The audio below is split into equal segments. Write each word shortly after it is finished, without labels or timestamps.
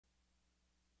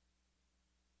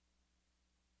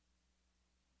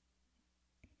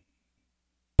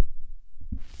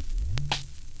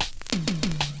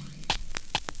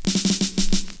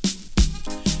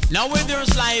Now where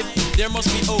there's life, there must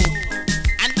be hope.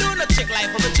 And do not take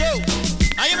life for a joke.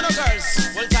 Now you know girls,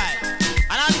 well tight.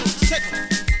 And I'll do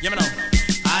second. You know.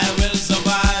 I will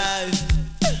survive.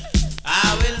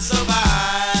 I will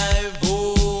survive.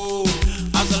 Oh,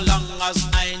 as long as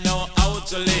I know how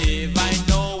to live, I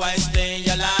know I stay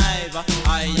alive.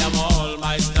 I have all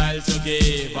my style to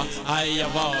give. I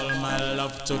have all my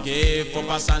love to give.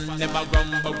 Focus and never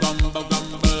grumble, grumble,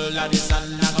 grumble. At the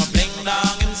sun, I go fling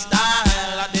down in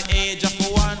style at the age of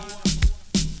 1.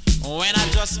 When I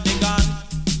just begun,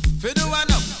 for the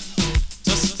one up,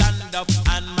 to stand up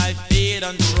on my feet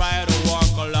and try to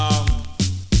walk along.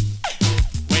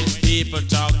 When people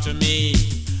talk to me,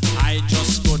 I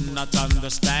just could not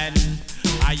understand.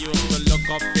 I used to look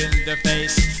up in the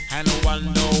face and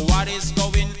wonder what is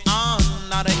going on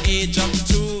at the age of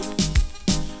 2.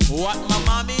 What my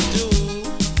mommy do?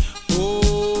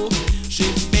 Oh, she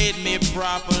made me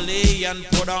properly and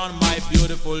put on my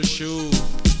beautiful shoe.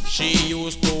 She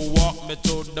used to walk me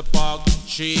to the park.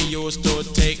 She used to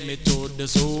take me to the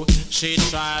zoo. She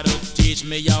tried to teach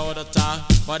me how to talk,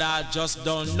 but I just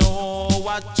don't know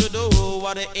what to do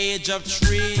at the age of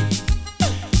 3.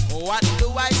 What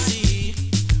do I see?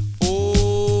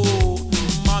 Oh,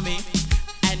 mommy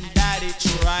and daddy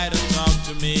try to talk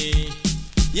to me.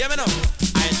 Yeah, me know.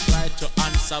 I tried to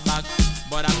answer back,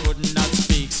 but I could not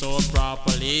speak so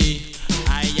properly.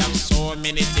 I have so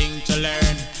many things to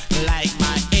learn, like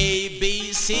my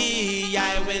ABC.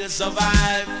 I will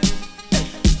survive.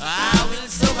 I will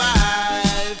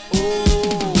survive.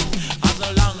 Oh, as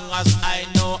long as I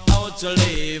know how to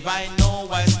live, I know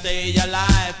I stay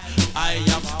alive. I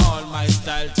have all my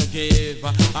style to give.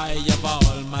 I have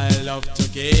all my love to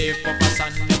give. Papa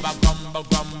son never grumble,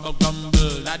 grumble,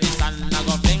 grumble. Daddy son I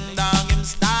go fling down him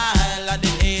style at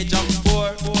the age of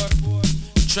 4.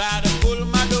 Try to pull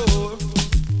my door.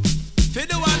 For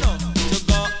the one to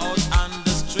go out on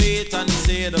the street and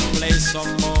see the place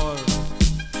some more.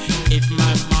 If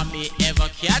my mommy ever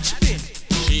catch me,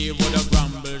 she woulda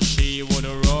grumble, she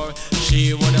woulda roar,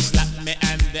 she woulda slap me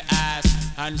in the ass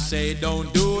and say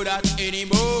don't do that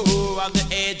anymore. At the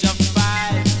age of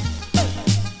 5,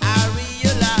 I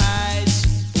realize,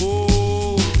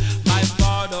 oh, my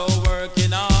father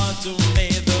working hard to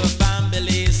make the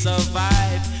family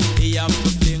survive. He have to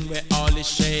fling with all his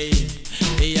shame.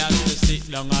 He has to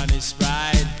sit down on his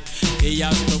pride. He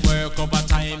has to work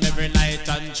overtime every night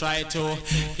and try to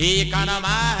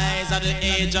economize. At the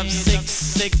age of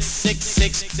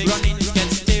 6, running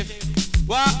get stiff.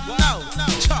 What? No.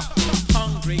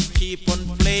 Hungry, keep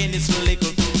on playing his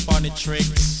little funny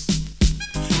tricks.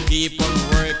 Keep on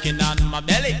working on my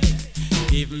belly.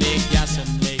 Give me gas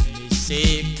and make me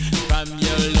sick. From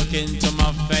you look into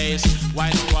my face,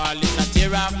 white wall is a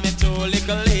tear off me too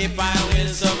little lip. I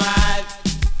will survive.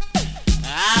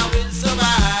 I will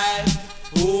survive.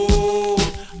 Oh,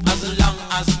 as long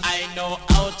as I know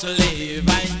how to live,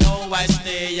 I know I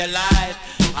stay alive.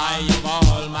 I have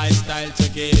all my style to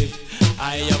give.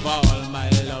 I have all my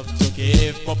love to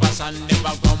give. Papa son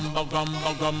never grumble,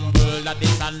 grumble, grumble. That the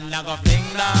sun never fling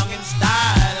down in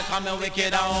style. Come and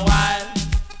wicked and wild.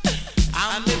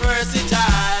 I'm the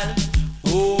versatile.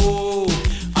 Oh,